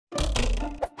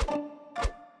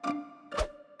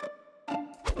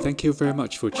Thank you very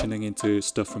much for tuning into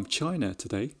Stuff from China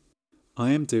today. I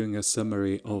am doing a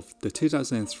summary of the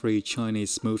 2003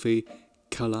 Chinese movie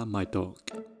Cala, My Dog.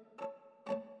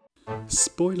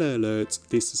 Spoiler alert,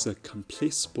 this is a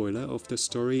complete spoiler of the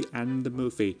story and the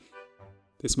movie.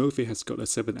 This movie has got a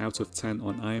 7 out of 10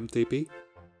 on IMDb.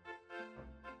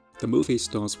 The movie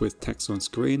starts with text on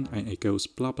screen and it goes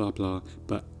blah blah blah,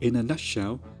 but in a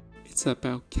nutshell, it's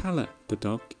about Cala the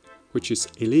dog, which is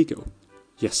illegal.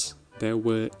 Yes, there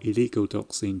were illegal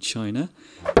dogs in China.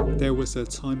 There was a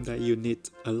time that you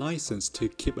need a license to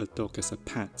keep a dog as a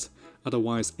pet,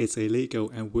 otherwise it's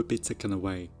illegal and would be taken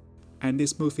away. And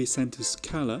this movie centers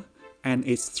Cala and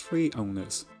its 3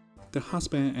 owners, the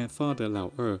husband and father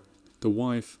Lao Er, the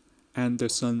wife, and the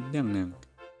son Liang Liang.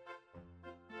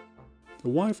 The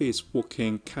wife is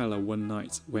walking Cala one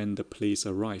night when the police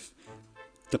arrive.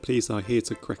 The police are here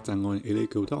to crack down on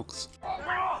illegal dogs.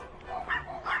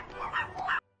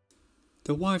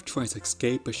 The wife tries to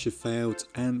escape but she failed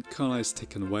and Cala is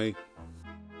taken away.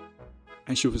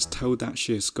 And she was told that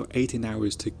she has got 18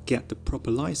 hours to get the proper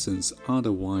license,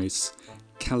 otherwise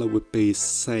Cala would be,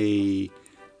 say,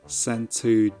 sent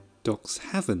to dog's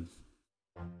heaven.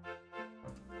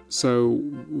 So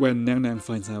when Liang Liang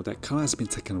finds out that Cala has been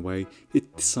taken away, he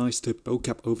decides to bulk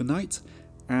up overnight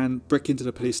and break into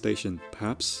the police station,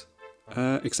 perhaps.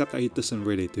 Except that he doesn't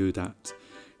really do that.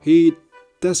 He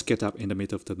does get up in the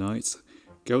middle of the night,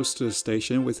 goes to the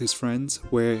station with his friends,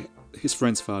 where his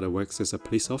friend's father works as a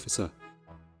police officer.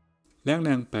 Liang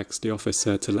Liang begs the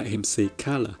officer to let him see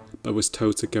Cala, but was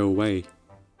told to go away.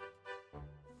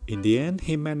 In the end,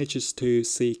 he manages to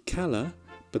see Cala,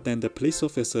 but then the police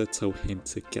officer told him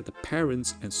to get the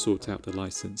parents and sort out the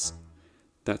license.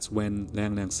 That's when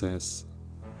Liang Liang says,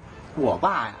 我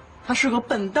爸呀，他是个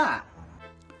笨蛋。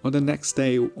 On the next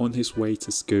day, on his way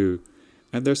to school,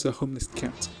 and there's a homeless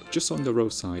cat just on the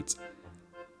roadside.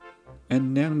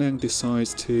 And Liang Liang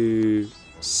decides to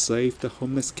save the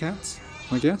homeless cat,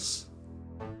 I guess.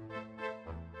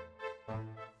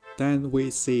 Then we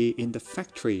see in the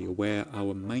factory where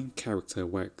our main character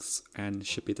works, and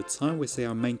should be the time we see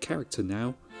our main character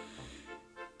now.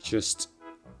 Just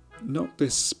not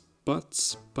this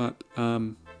but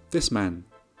this man,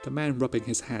 the man rubbing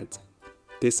his head.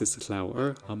 This is Lao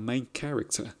Er, our main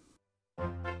character.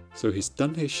 So he's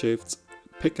done his shift,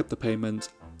 pick up the payment,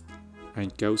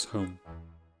 and goes home.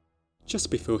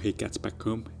 Just before he gets back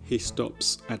home, he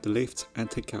stops at the lift and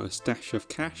takes out a stash of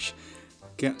cash,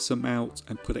 gets some out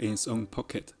and put it in his own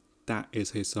pocket. That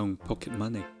is his own pocket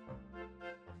money.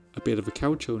 A bit of a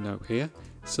cultural note here,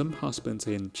 some husbands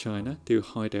in China do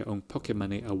hide their own pocket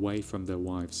money away from their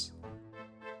wives.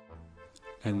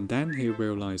 And then he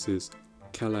realizes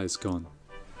Cala is gone.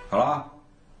 好了，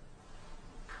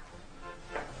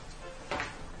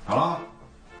好了。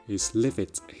 He's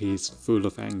livid, he's full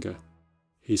of anger.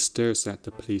 He stares at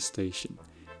the police station,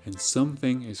 and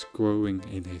something is growing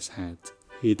in his head.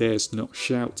 He dares not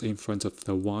shout in front of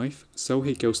the wife, so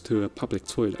he goes to a public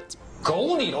toilet.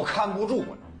 狗你都看不住，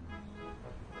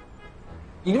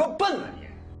你他妈笨啊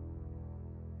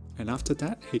你！ And after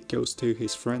that, he goes to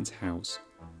his friend's house.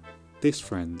 This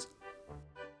friend.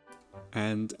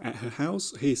 And at her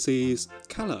house, he sees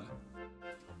Cala.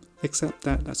 Except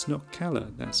that that's not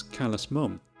Cala, that's Cala's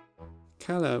mom.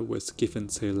 Cala was given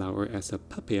to Lao Er as a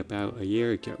puppy about a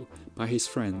year ago by his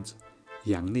friend,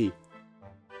 Yang Ni.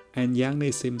 And Yang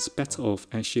Ni seems better off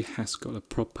and she has got a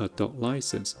proper dog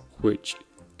license, which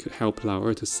could help Lao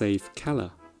Er to save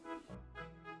Cala.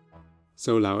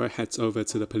 So Lao Er heads over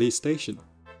to the police station.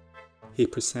 He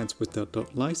presents with the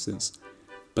dog license,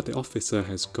 but the officer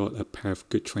has got a pair of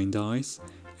good trained eyes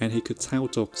and he could tell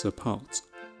dogs apart.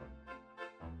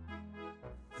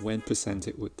 When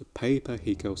presented with the paper,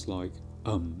 he goes like,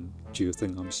 do you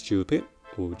think I'm stupid?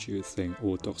 Or do you think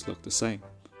all dogs look the same?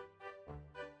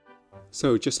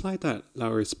 So just like that,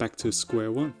 Lao Er is back to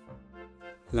square one.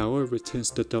 Lao Er returns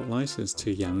the dog license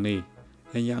to Yang Ni,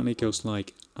 and Yang Ni goes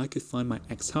like, I could find my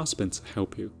ex-husband to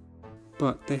help you.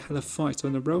 But they had a fight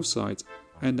on the roadside,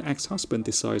 and the ex-husband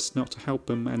decides not to help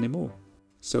them anymore.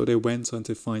 So they went on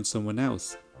to find someone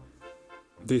else.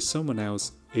 This someone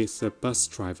else is a bus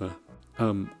driver.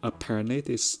 Apparently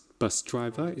this bus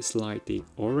driver is like the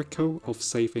oracle of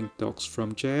saving dogs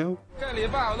from jail.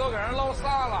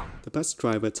 The bus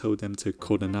driver told them to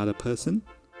call another person,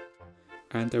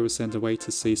 and they were sent away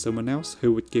to see someone else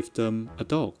who would give them a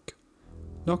dog.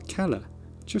 Not Cala,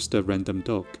 just a random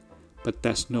dog, but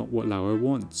that's not what Lao Er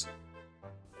wants.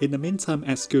 In the meantime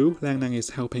at school, Liang Liang is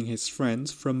helping his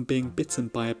friends from being bitten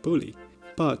by a bully,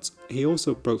 but he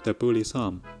also broke the bully's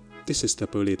arm. This is the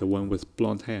bully, the one with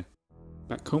blonde hair.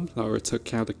 Back home, Lao Er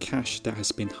took out the cash that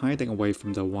has been hiding away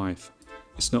from the wife.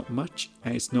 It's not much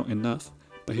and it's not enough,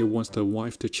 but he wants the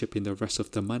wife to chip in the rest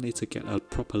of the money to get a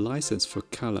proper license for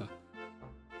Cala.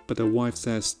 But the wife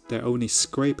says they're only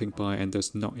scraping by and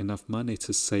there's not enough money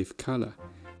to save Cala.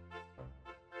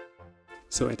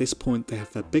 So at this point they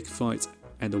have a big fight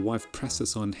and the wife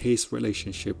presses on his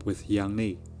relationship with Yang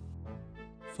Ni.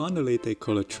 Finally they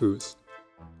call a truce.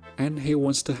 And he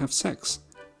wants to have sex,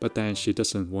 but then she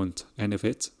doesn't want any of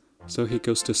it, so he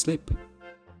goes to sleep.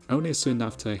 Only soon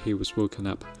after he was woken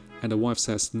up, and the wife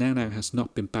says Nang Nang has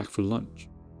not been back for lunch.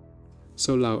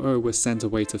 So Lao Er was sent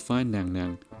away to find Nang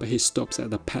Nang, but he stops at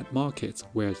the pet market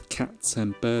where cats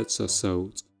and birds are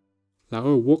sold. Lao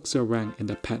Er walks around in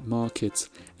the pet market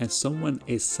and someone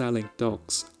is selling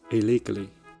dogs illegally.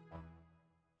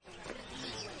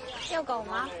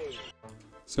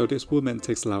 So this woman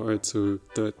takes Lao Er to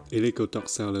the illegal dog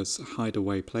seller's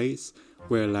hideaway place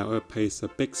where Lao Er pays a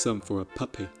big sum for a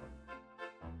puppy.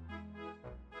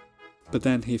 But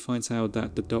then he finds out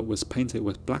that the dog was painted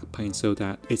with black paint so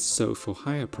that it's sold for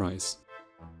higher price.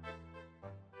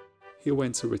 He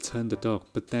went to return the dog,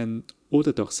 but then all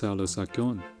the dog sellers are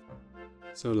gone.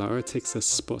 So Lao Er takes a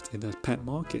spot in the pet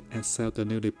market and sells the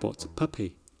newly bought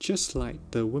puppy, just like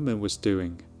the woman was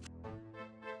doing.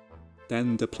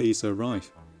 Then the police arrive.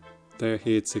 They're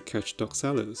here to catch dog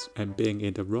sellers, and being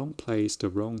in the wrong place the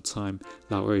wrong time,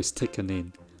 Lao Er is taken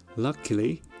in.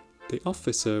 Luckily, the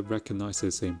officer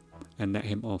recognizes him and let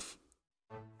him off.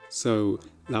 So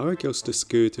Lao Er goes to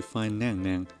school to find Nang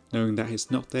Nang. Knowing that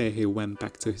he's not there, he went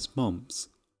back to his mom's.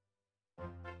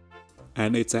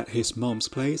 And it's at his mom's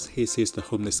place he sees the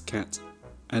homeless cat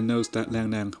and knows that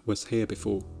Nang Nang was here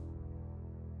before.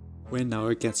 When Lao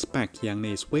Er gets back, Yang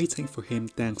Ni is waiting for him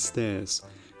downstairs.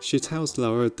 She tells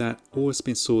Lao Er that all has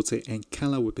been sorted and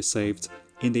Cala will be saved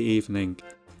in the evening,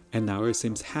 and Lao Er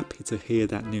seems happy to hear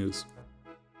that news.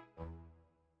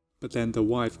 But then the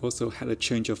wife also had a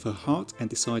change of her heart and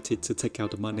decided to take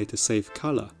out the money to save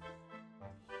Cala.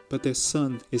 But their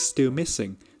son is still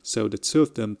missing, so the two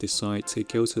of them decide to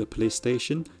go to the police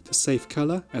station to save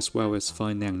Cala as well as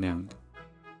find Nang Nang.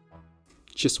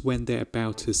 Just when they're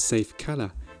about to save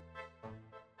Cala,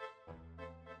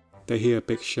 they hear a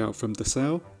big shout from the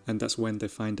cell, and that's when they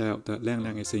find out that Nang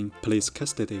Nang is in police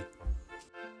custody.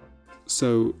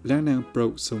 So Nang Nang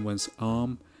broke someone's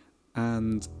arm,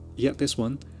 and yet this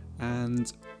one,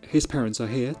 and his parents are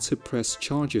here to press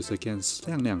charges against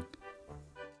Nang Nang.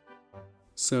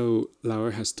 So Lao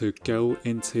Er has to go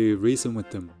into reason with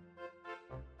them.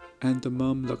 And the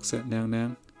mom looks at Nang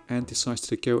Nang and decides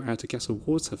to go out to get some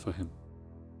water for him.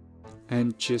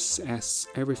 And just as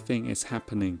everything is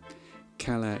happening,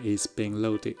 Cala is being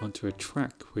loaded onto a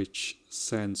truck which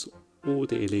sends all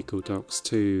the illegal dogs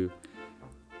to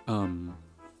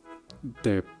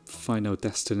their final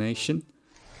destination.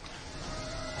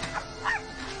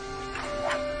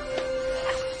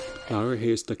 Lao Er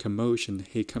hears the commotion,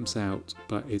 he comes out,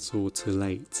 but it's all too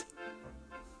late.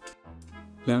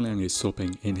 Nang Nang is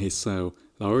sobbing in his cell.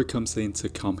 Lao Er comes in to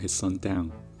calm his son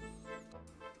down.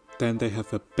 Then they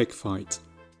have a big fight.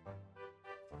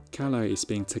 Cala is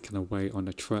being taken away on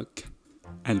a truck,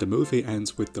 and the movie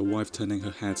ends with the wife turning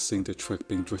her head seeing the truck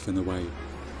being driven away.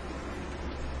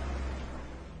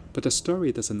 But the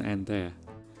story doesn't end there.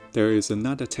 There is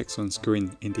another text on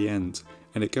screen in the end,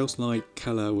 and it goes like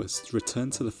Cala was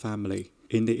returned to the family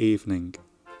in the evening.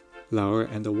 Lao Er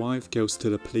and the wife goes to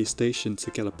the police station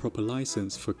to get a proper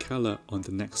license for Cala on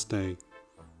the next day.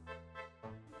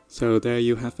 So there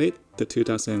you have it, the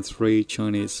 2003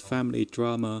 Chinese family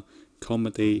drama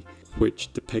comedy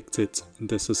which depicted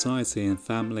the society and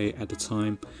family at the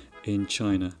time in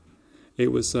China.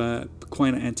 It was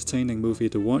quite an entertaining movie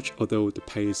to watch, although the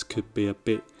pace could be a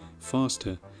bit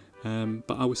faster.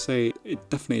 But I would say it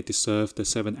definitely deserved the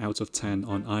 7 out of 10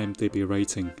 on IMDb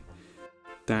rating.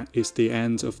 That is the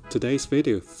end of today's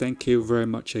video. Thank you very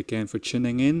much again for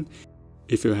tuning in.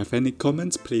 If you have any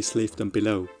comments, please leave them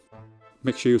below.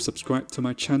 Make sure you subscribe to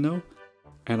my channel,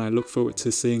 and I look forward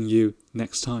to seeing you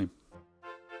next time.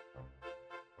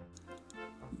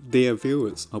 Dear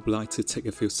viewers, I would like to take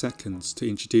a few seconds to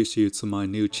introduce you to my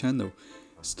new channel,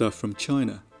 Stuff from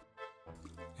China.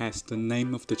 As the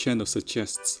name of the channel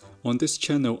suggests, on this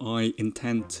channel I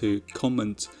intend to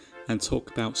comment and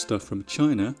talk about stuff from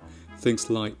China, things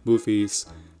like movies,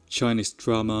 Chinese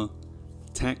drama,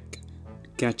 tech,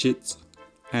 gadgets,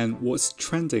 and what's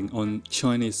trending on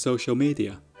Chinese social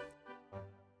media.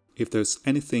 If there's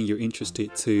anything you're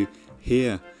interested to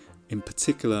hear in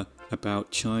particular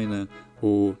about China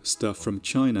or stuff from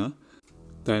China,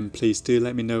 then please do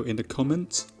let me know in the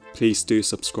comments. Please do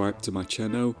subscribe to my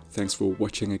channel. Thanks for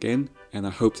watching again, and I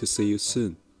hope to see you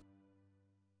soon.